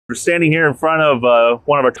We're standing here in front of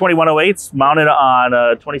one of our 2108s mounted on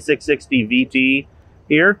a 2660 VT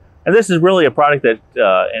here. And this is really a product that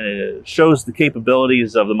and it shows the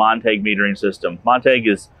capabilities of the Montag metering system. Montag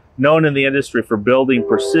is known in the industry for building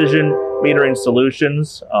precision metering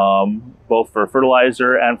solutions, both for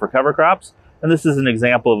fertilizer and for cover crops. And this is an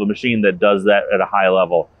example of a machine that does that at a high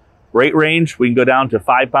level. Rate range, we can go down to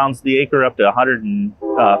 5 pounds to the acre up to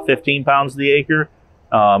 115 pounds to the acre.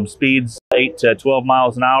 Speeds 8 to 12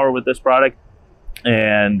 miles an hour with this product,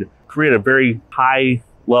 and create a very high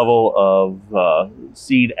level of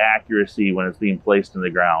seed accuracy when it's being placed in the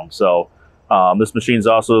ground. So this machine is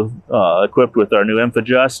also equipped with our new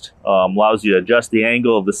InfAdjust. Allows you to adjust the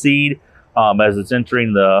angle of the seed as it's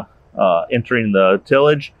entering the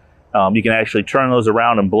tillage. You can actually turn those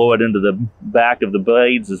around and blow it into the back of the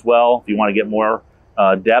blades as well if you want to get more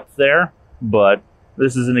depth there. But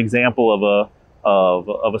this is an example of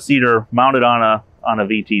a seeder mounted on a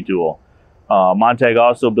VT tool. Montag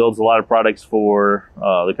also builds a lot of products for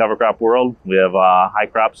the cover crop world. We have a high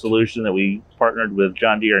crop solution that we partnered with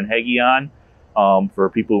John Deere and Heggie on for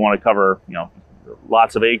people who want to cover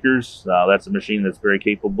lots of acres. That's a machine that's very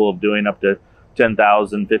capable of doing up to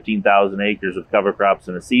 10,000, 15,000 acres of cover crops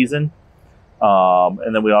in a season.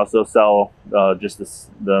 And then we also sell just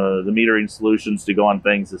the metering solutions to go on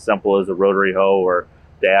things as simple as a rotary hoe, or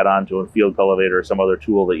to add on to a field cultivator or some other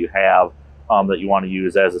tool that you have that you want to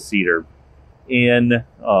use as a seeder. In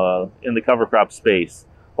the cover crop space,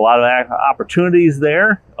 a lot of opportunities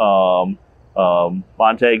there.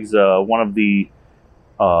 Montag's one of the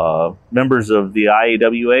members of the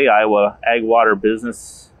IAWA, Iowa Ag Water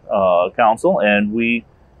Business Council, and we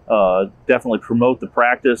definitely promote the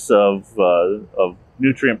practice of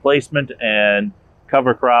nutrient placement and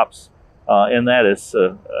cover crops, and that is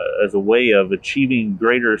as a way of achieving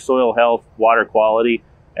greater soil health, water quality,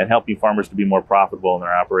 and helping farmers to be more profitable in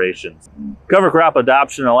their operations. Cover crop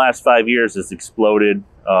adoption in the last 5 years has exploded.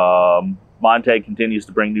 Montag continues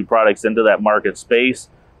to bring new products into that market space,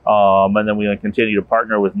 and then we continue to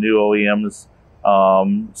partner with new OEMs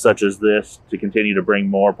such as this to continue to bring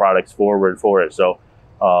more products forward for it. So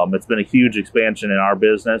it's been a huge expansion in our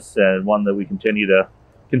business, and one that we continue to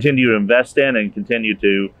invest in and continue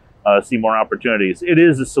to see more opportunities. It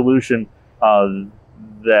is a solution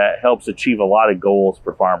that helps achieve a lot of goals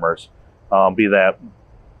for farmers, be that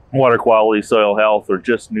water quality, soil health, or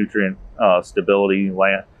just nutrient stability,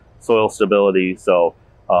 soil stability. So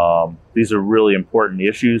these are really important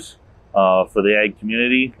issues for the ag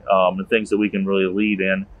community, and things that we can really lead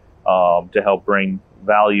in to help bring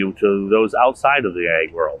value to those outside of the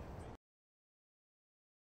ag world.